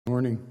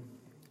Morning.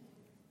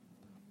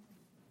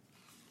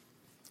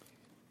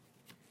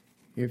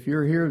 If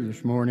you're here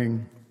this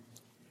morning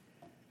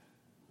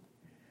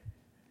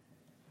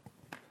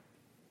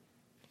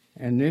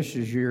and this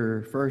is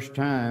your first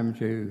time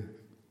to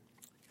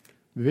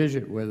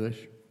visit with us,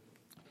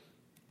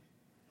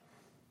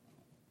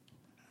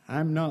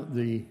 I'm not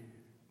the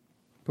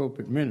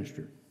pulpit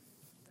minister.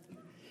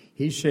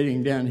 He's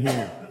sitting down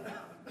here.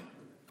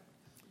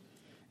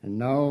 And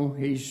no,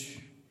 he's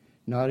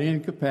not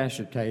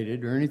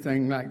incapacitated or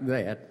anything like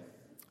that.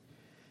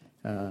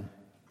 But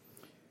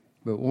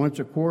once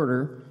a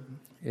quarter,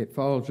 it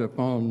falls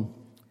upon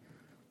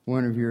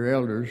one of your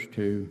elders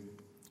to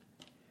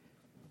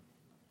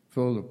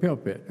fill the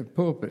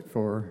pulpit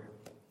for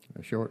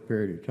a short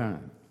period of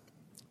time.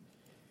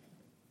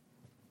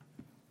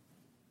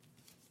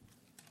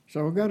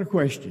 So I've got a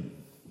question.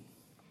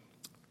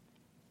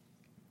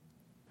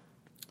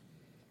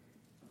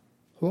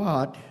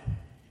 What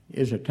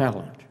is a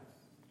talent?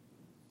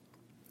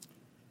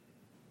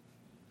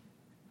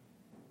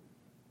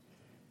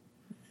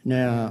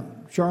 Now,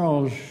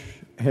 Charles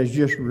has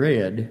just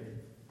read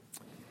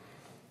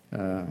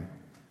to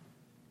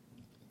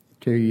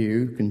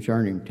you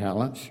concerning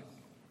talents.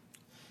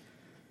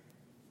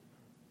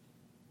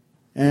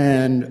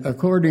 And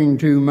according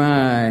to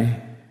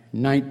my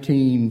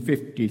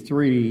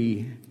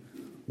 1953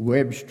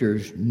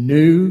 Webster's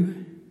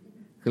New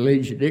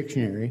Collegiate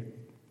Dictionary,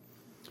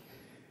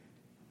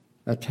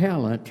 a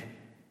talent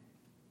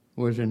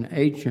was an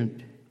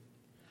ancient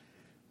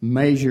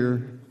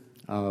measure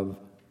of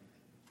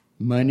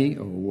money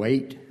or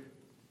weight,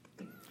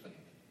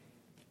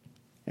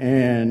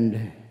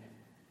 and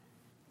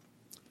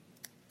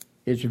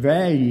its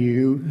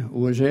value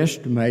was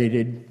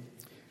estimated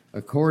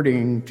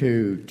according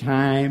to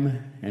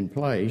time and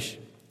place,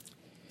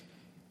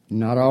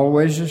 not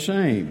always the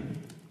same,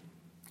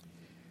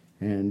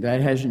 and that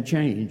hasn't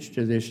changed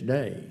to this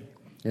day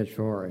as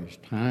far as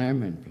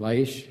time and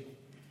place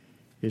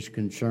is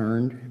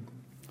concerned.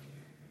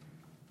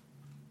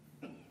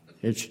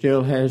 It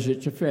still has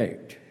its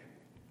effect.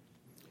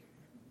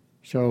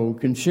 So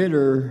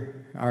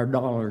consider our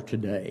dollar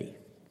today.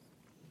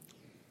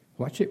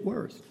 What's it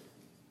worth?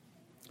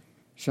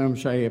 Some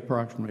say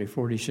approximately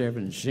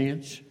 47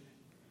 cents.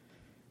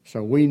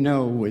 So we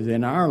know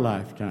within our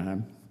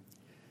lifetime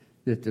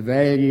that the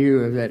value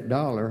of that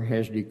dollar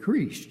has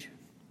decreased.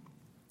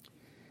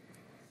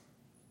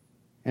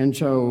 And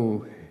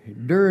so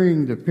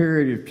during the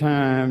period of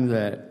time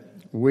that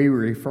we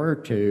refer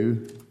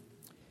to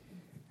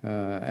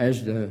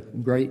as the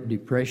Great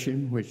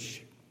Depression,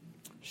 which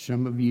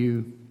some of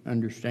you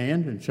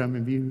understand and some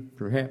of you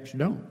perhaps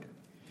don't.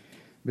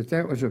 But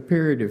that was a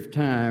period of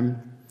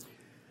time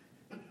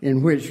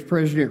in which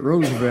President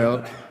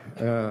Roosevelt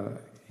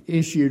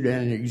issued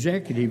an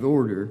executive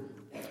order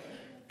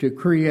to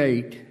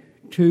create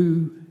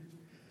two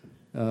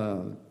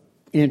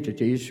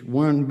entities,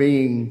 one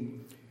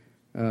being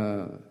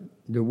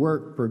the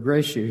Work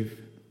Progressive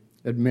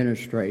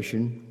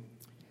Administration,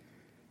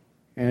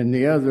 and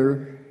the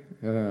other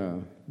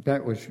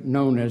that was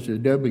known as the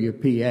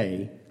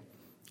WPA.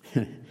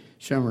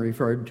 Some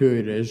referred to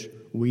it as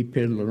We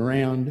Piddle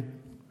Around.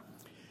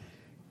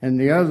 And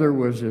the other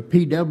was the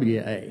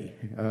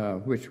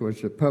PWA, which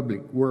was the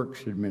Public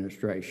Works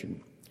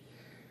Administration.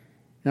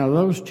 Now,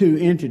 those two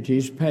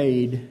entities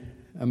paid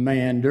a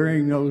man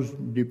during those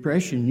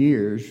Depression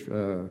years,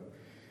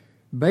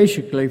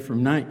 basically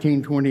from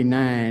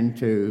 1929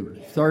 to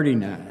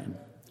 39.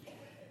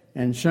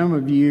 And some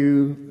of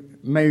you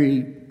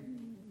may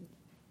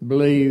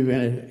believe,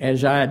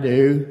 as I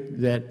do,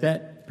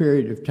 that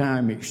period of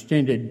time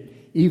extended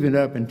even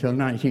up until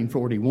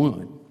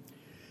 1941,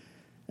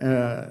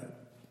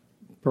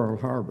 Pearl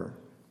Harbor.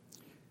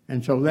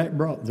 And so that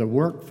brought the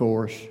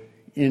workforce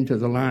into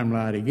the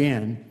limelight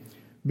again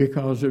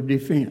because of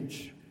defense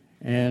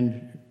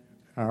and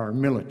our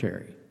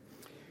military.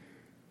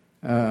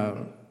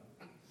 That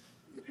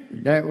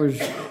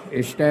was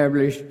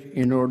established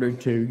in order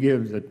to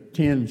give the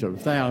tens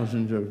of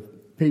thousands of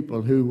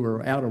people who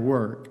were out of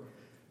work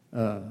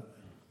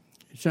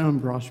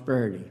some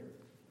prosperity,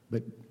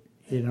 but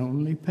it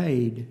only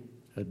paid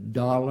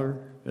 $1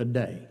 a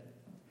day,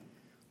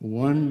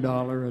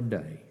 $1 a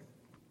day.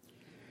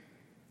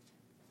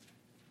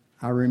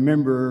 I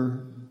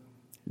remember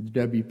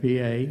the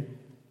WPA.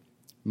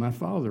 My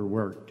father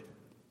worked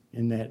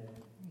in that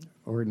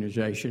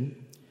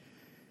organization,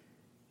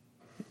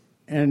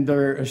 and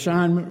their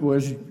assignment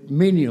was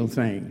menial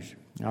things.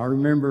 I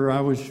remember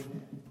I was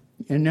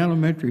in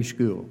elementary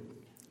school.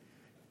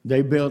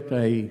 They built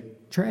a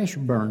trash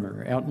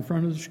burner out in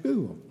front of the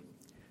school,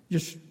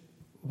 just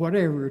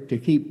whatever to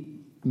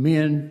keep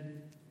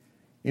men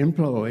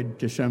employed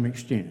to some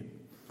extent,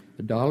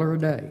 $1 a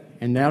day.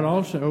 And that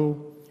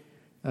also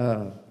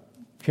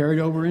carried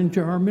over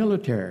into our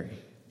military.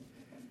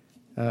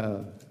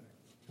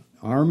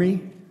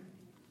 Army,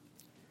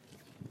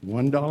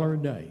 $1 a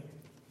day.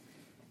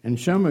 And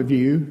some of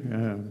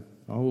you,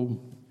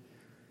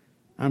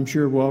 I'm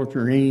sure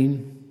Walter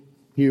Ean,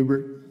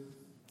 Hubert,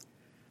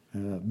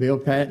 Bill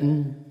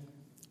Patton,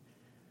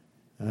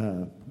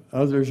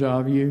 Others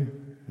of you,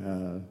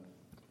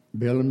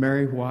 Bill and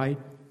Mary White,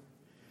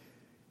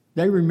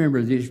 they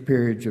remember these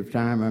periods of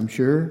time, I'm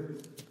sure,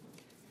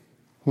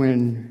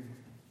 when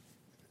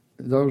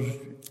those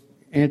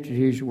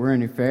entities were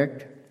in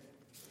effect.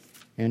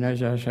 And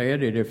as I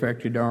said, it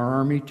affected our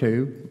Army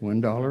too,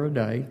 $1 a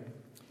day.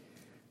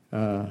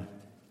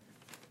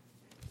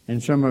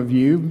 And some of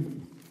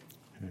you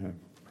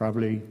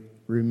probably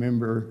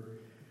remember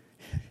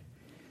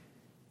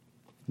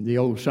the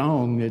old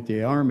song that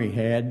the Army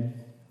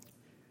had,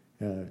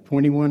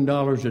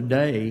 $21 a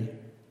day,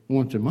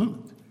 once a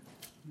month.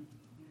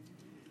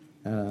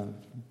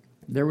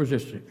 There was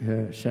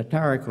a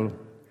satirical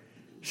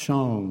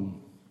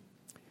song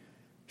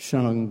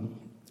sung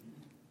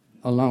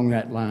along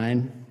that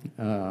line.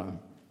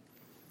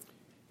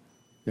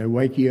 They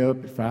wake you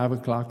up at 5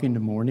 o'clock in the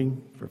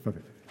morning for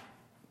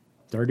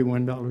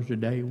 $31 a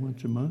day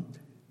once a month.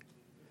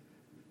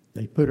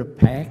 They put a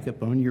pack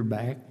up on your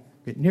back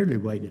that nearly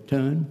weighed a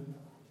ton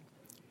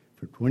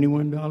for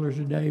 $21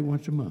 a day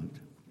once a month.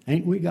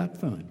 Ain't we got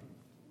fun?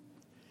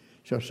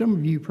 So some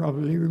of you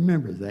probably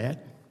remember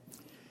that.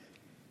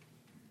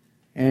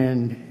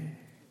 And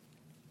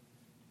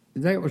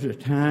that was a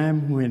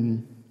time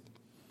when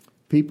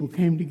people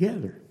came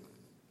together.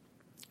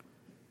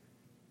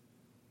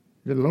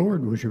 The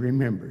Lord was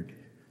remembered.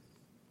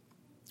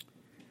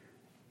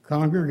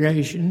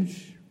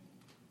 Congregations,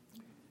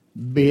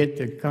 be it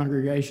the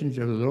congregations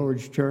of the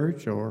Lord's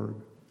church or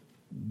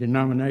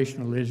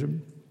denominationalism,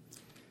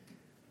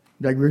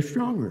 they grew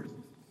stronger.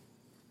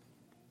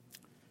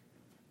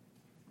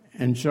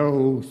 And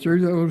so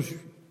through those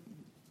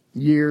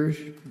years,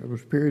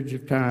 those periods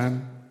of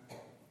time,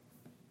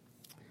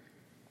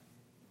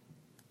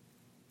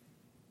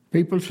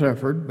 people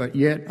suffered, but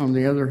yet, on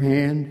the other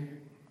hand,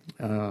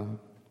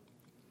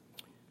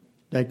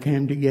 they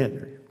came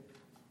together,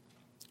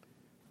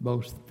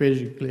 both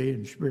physically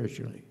and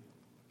spiritually.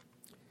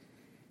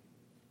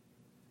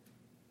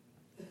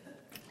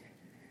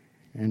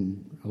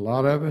 And a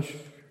lot of us,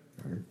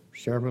 or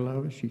several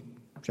of us,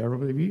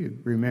 several of you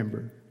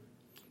remember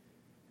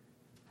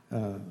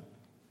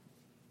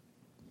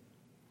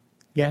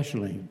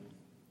gasoline,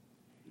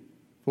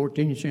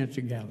 14 cents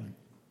a gallon.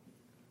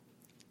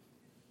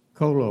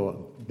 Coal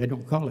oil, they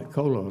don't call it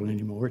coal oil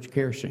anymore, it's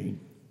kerosene,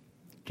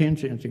 10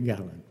 cents a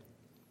gallon.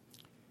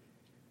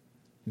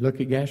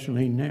 Look at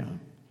gasoline now,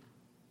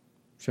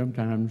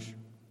 sometimes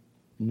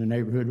in the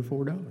neighborhood of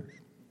 $4.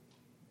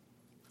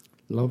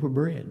 Loaf of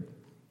bread,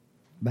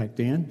 back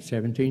then,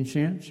 17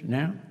 cents,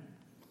 now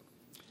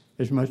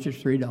as much as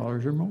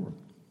 $3 or more.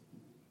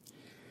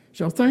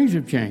 So things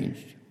have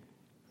changed.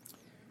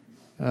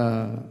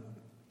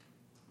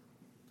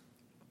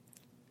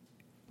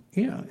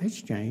 Yeah,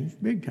 it's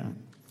changed big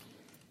time.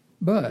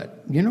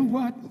 But you know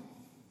what?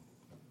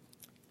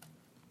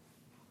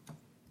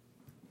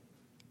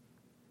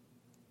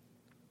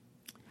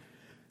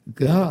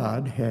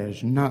 God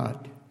has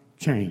not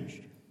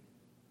changed.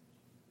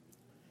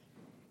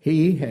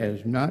 He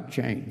has not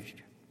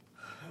changed.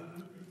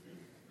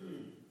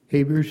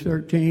 Hebrews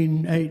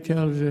 13:8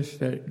 tells us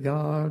that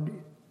God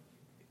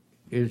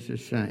is the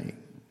same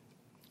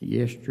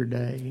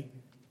yesterday,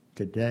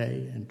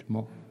 today, and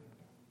tomorrow.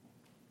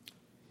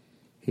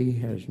 He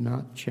has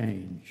not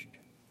changed.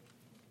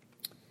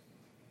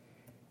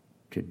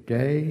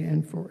 Today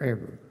and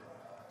forever,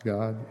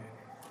 God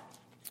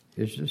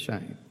is the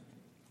same.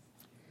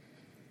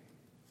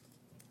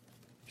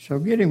 So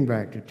getting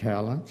back to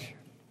talents,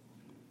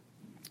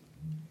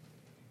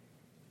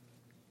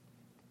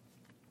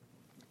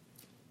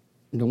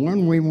 the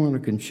one we want to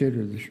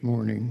consider this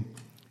morning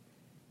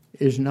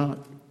is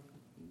not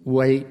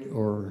weight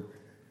or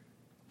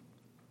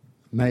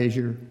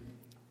measure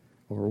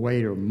or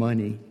weight or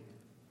money,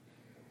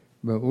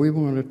 but we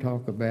want to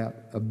talk about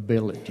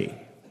ability.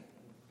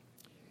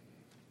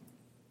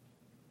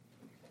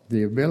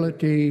 The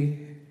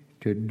ability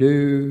to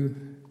do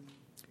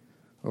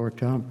or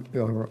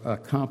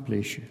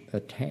accomplish a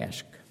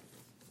task.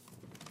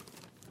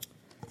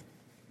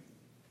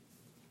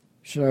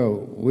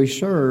 So we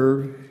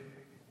serve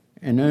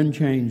an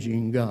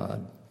unchanging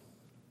God.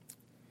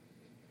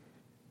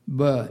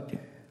 But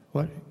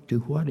to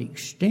what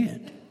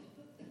extent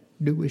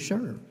do we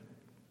serve?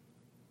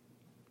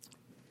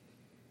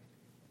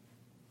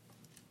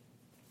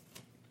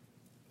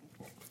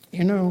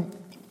 You know,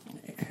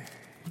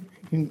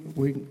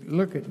 we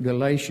look at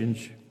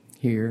Galatians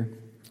here,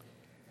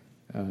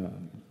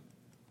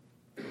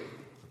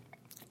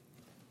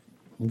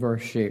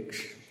 verse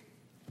 6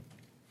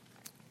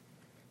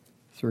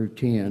 through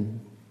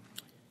 10.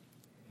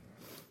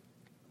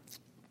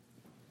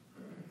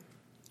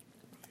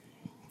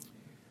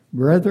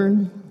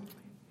 Brethren,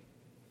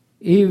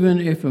 even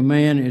if a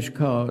man is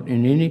caught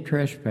in any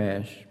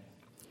trespass,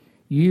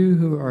 you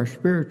who are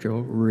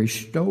spiritual,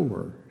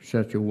 restore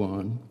such a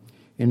one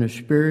in a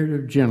spirit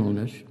of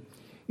gentleness,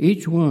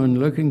 each one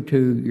looking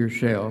to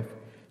yourself,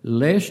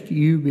 lest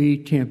you be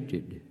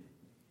tempted.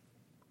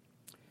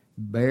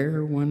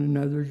 Bear one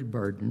another's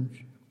burdens,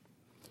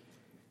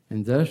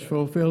 and thus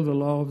fulfill the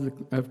law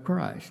of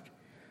Christ.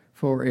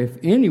 For if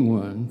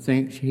anyone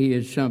thinks he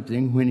is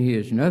something when he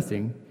is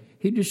nothing,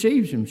 he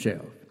deceives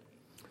himself.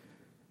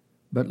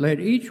 But let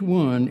each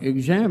one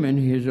examine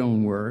his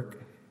own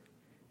work,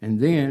 and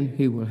then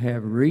he will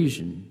have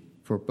reason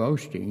for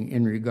boasting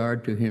in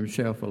regard to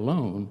himself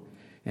alone,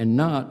 and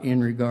not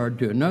in regard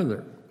to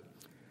another.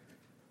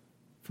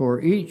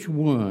 For each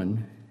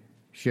one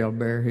shall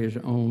bear his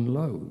own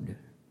load.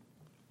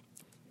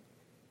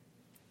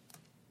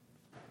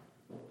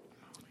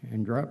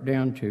 And drop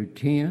down to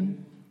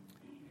 10.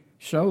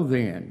 So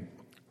then,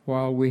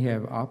 while we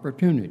have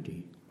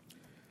opportunity,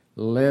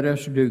 let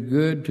us do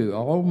good to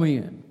all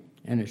men,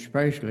 and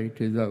especially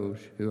to those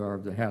who are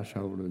of the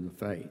household of the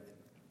faith.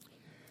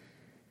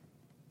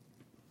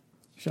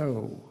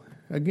 So,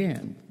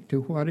 again,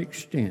 to what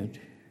extent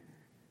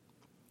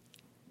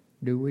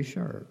do we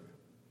serve?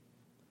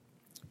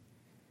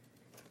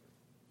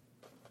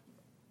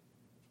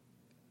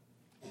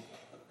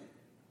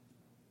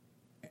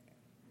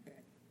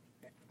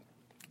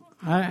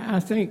 I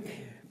think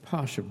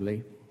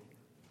possibly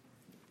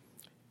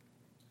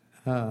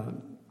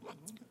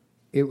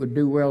it would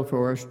do well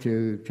for us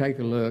to take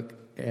a look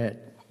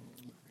at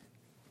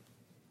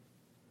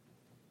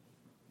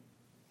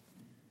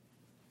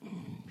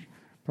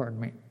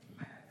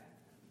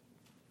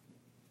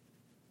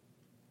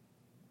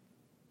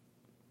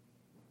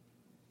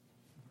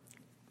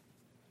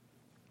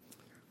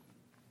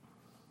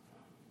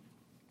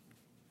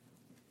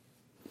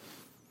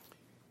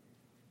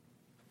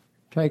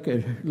take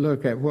a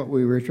look at what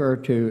we refer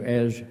to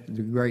as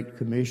the Great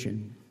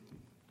Commission.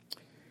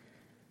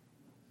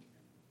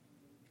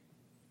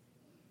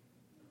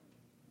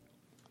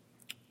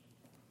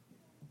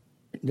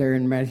 There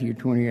in Matthew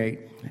 28,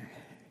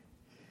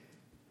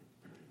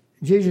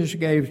 Jesus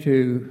gave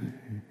to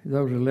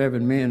those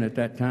 11 men at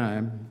that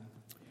time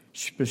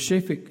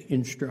specific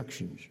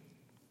instructions.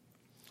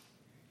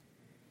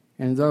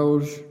 And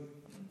those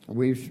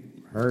we've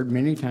heard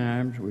many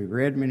times, we've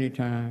read many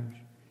times,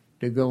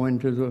 to go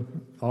into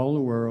all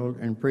the world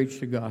and preach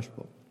the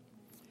gospel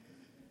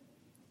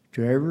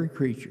to every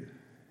creature.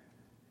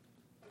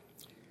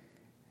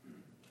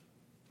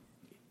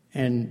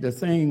 And the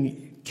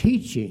thing,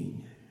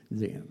 teaching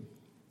them,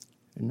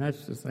 and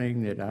that's the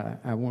thing that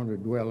I want to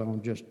dwell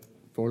on just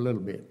for a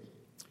little bit.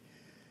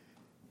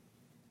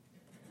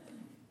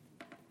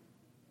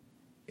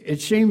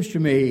 It seems to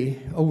me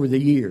over the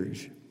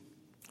years,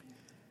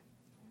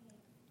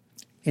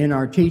 in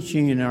our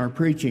teaching and our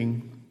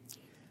preaching,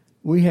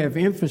 we have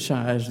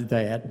emphasized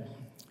that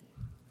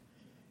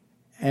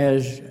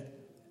as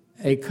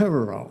a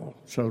coverall,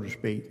 so to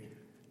speak.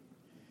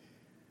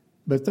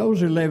 But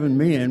those 11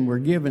 men were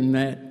given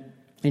that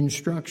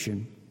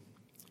instruction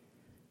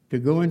to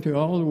go into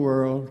all the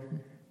world,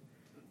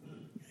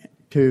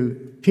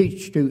 to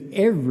teach to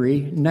every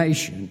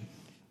nation.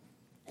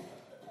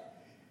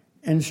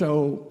 And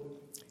so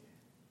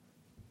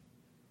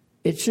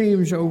it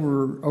seems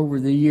over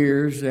the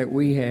years that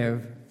we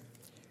have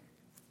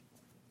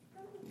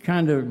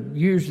kind of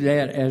use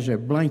that as a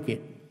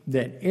blanket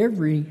that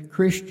every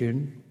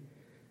Christian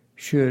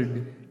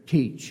should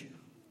teach.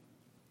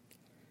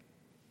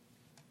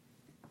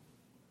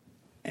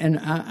 And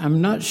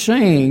I'm not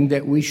saying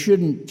that we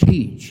shouldn't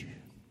teach,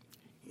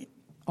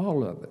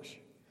 all of us.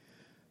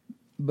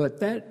 But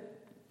that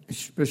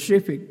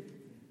specific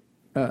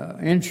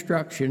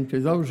instruction to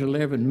those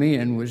 11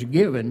 men was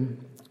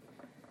given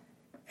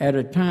at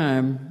a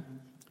time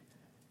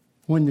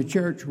when the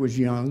church was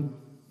young.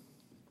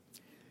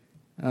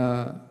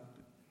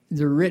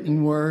 The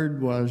written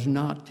word was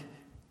not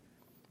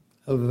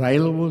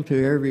available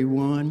to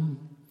everyone.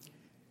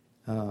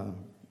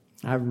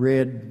 I've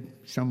read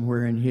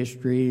somewhere in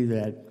history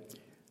that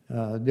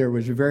there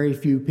was very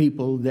few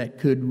people that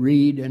could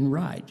read and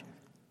write.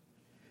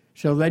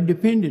 So they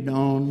depended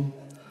on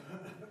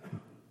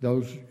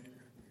those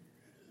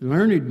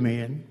learned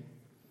men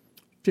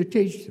to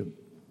teach them.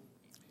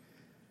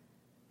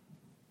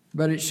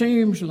 But it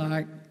seems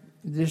like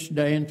this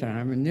day and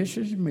time, and this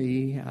is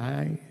me,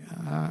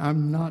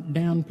 I'm not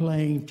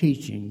downplaying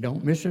teaching.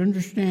 Don't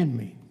misunderstand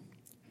me.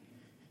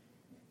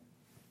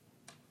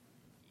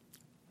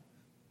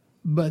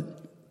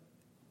 But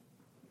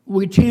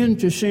we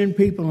tend to send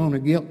people on a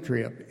guilt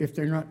trip if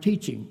they're not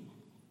teaching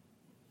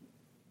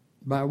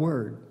by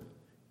word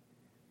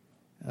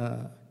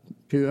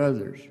to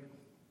others.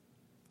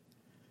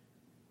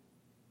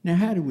 Now,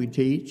 how do we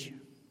teach?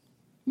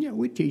 Yeah,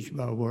 we teach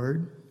by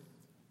word.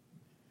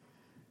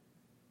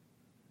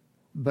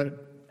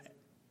 But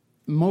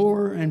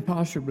more and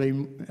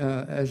possibly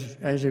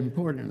as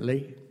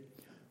importantly,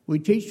 we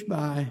teach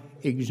by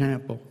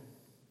example.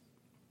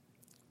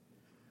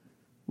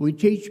 We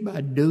teach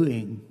by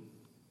doing.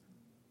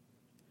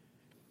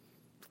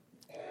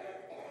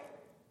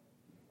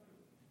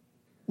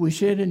 We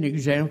set an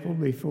example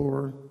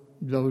before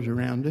those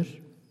around us.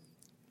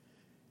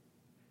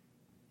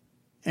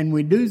 And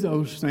we do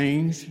those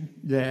things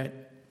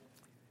that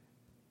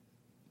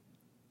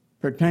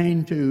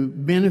pertain to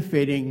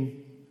benefiting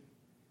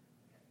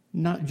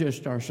not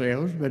just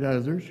ourselves, but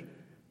others.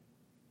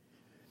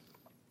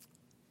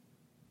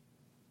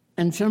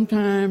 And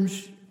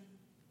sometimes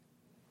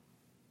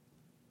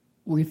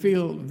we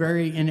feel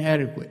very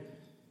inadequate.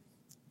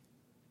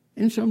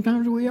 And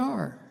sometimes we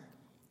are.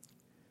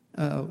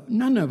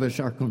 None of us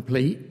are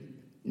complete,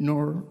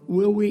 nor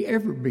will we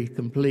ever be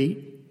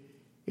complete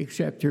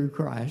except through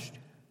Christ.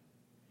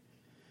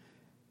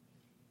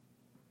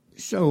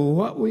 So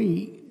what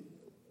we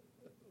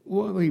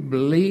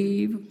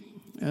believe,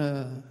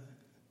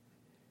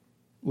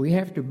 we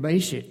have to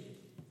base it.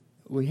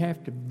 We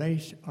have to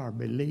base our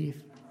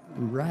belief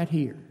right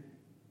here.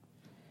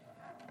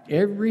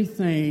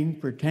 Everything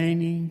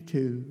pertaining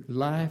to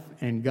life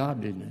and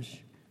godliness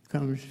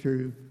comes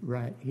through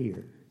right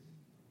here.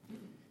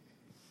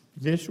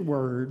 This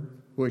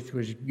word, which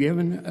was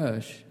given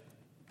us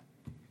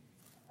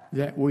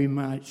that we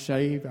might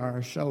save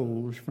our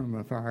souls from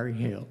a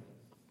fiery hell.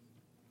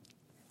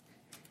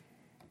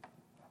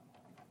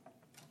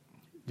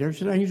 There's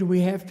things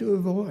we have to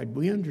avoid.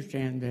 We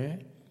understand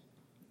that.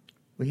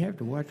 We have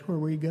to watch where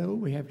we go.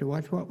 We have to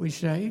watch what we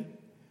say.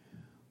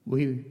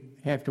 We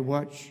have to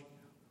watch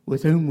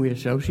with whom we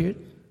associate.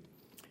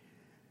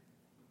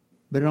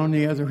 But on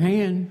the other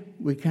hand,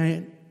 we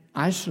can't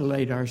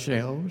isolate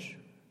ourselves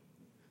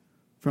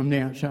from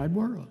the outside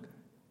world.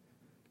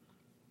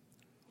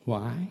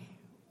 Why?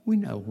 We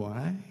know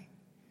why.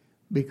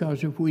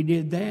 Because if we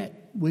did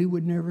that, we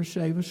would never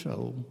save a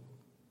soul.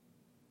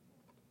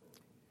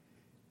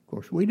 Of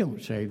course, we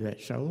don't save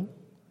that soul,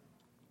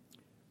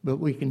 but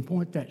we can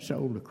point that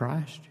soul to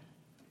Christ.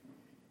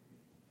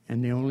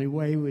 And the only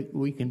way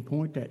we can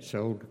point that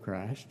soul to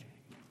Christ,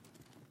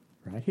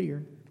 right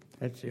here,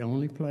 that's the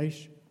only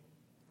place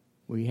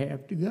we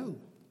have to go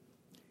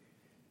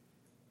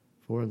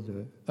for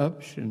the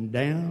ups and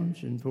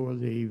downs and for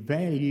the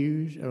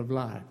values of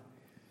life,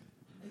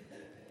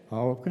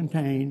 all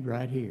contained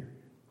right here.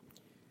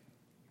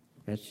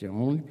 That's the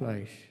only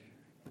place.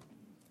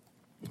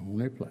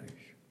 Only place.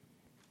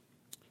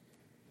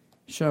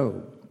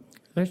 So,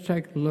 let's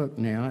take a look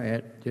now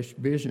at this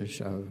business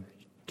of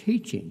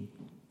teaching.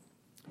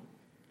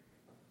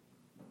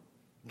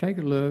 Take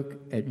a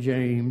look at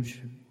James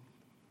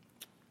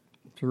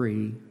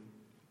 3,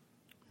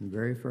 the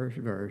very first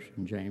verse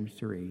in James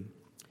 3.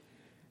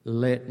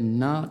 Let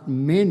not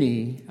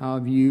many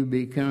of you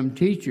become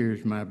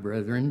teachers, my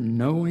brethren,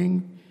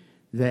 knowing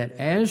that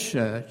as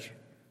such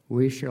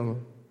we shall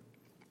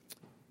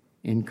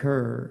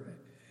incur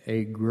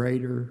a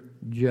greater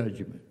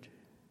judgment.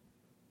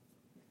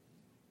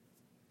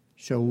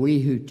 So we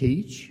who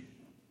teach,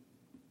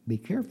 be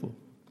careful.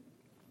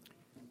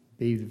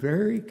 Be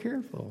very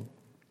careful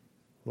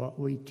what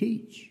we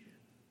teach.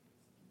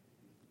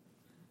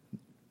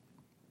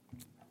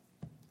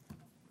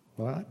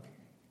 What?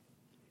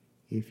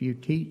 If you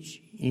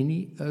teach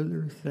any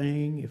other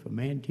thing, if a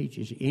man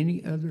teaches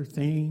any other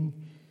thing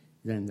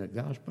than the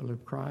gospel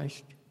of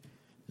Christ,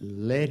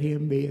 let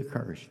him be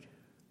accursed.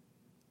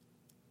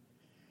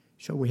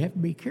 So we have to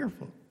be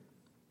careful.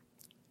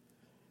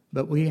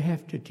 But we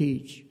have to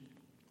teach.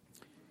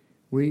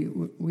 We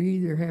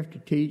either have to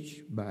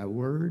teach by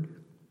word.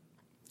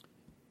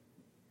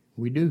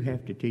 We do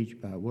have to teach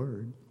by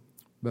word,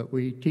 but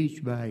we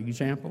teach by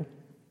example,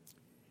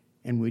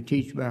 and we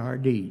teach by our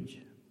deeds.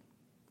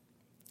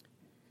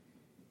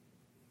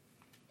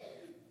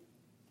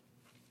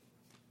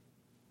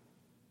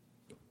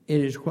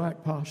 It is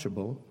quite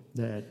possible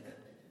that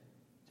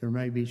there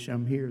may be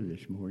some here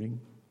this morning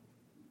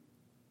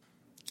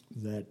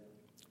that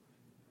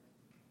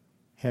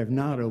have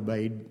not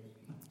obeyed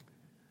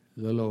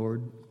the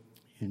Lord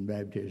in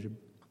baptism.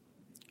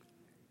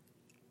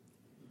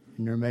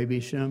 And there may be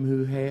some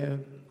who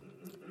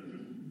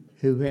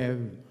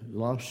have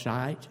lost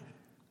sight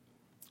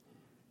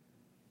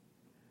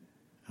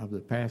of the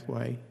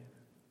pathway.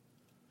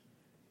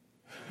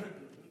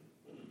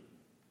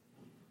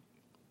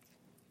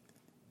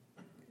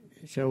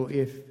 So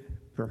if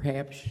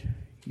perhaps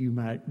you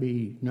might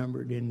be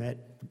numbered in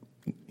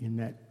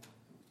that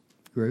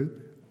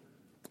group,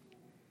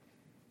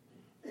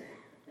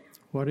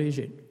 what is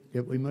it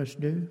that we must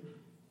do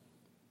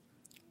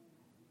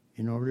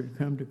in order to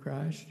come to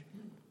Christ?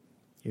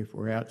 If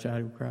we're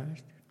outside of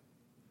Christ,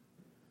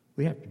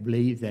 we have to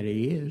believe that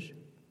He is,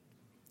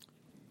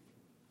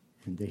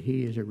 and that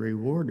He is a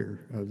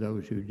rewarder of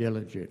those who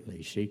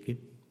diligently seek it.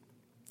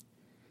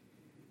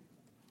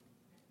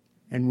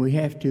 And we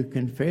have to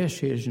confess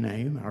His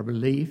name, our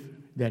belief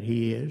that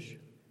He is,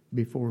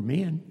 before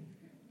men,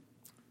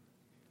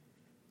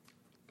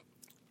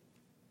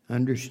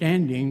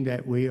 understanding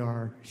that we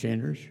are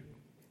sinners,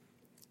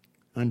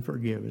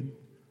 unforgiven,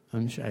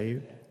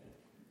 unsaved.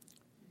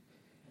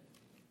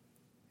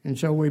 And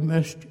so we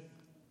must,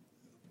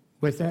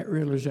 with that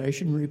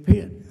realization,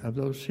 repent of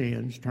those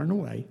sins, turn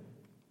away,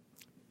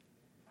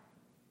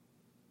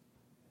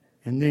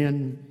 and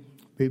then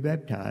be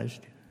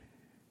baptized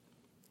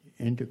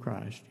into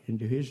Christ,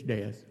 into His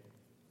death,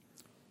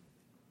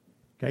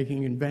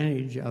 taking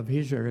advantage of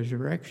His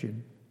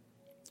resurrection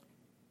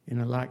in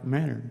a like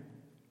manner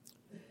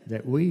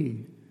that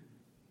we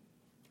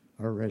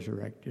are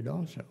resurrected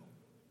also.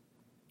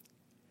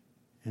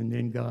 And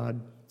then God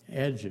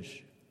adds us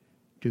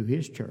to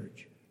his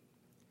church.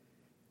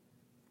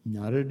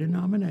 Not a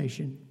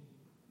denomination.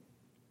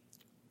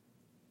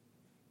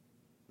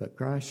 But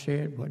Christ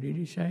said, what did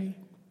he say?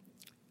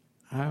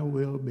 I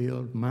will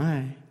build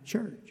my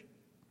church.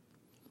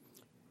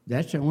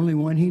 That's the only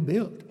one he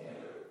built.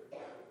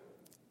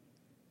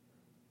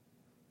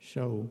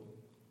 So,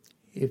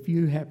 if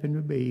you happen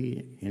to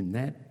be in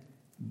that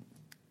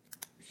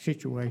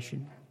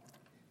situation,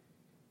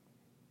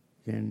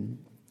 then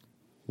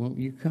won't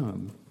you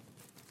come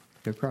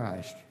to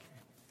Christ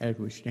as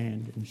we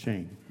stand and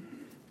sing?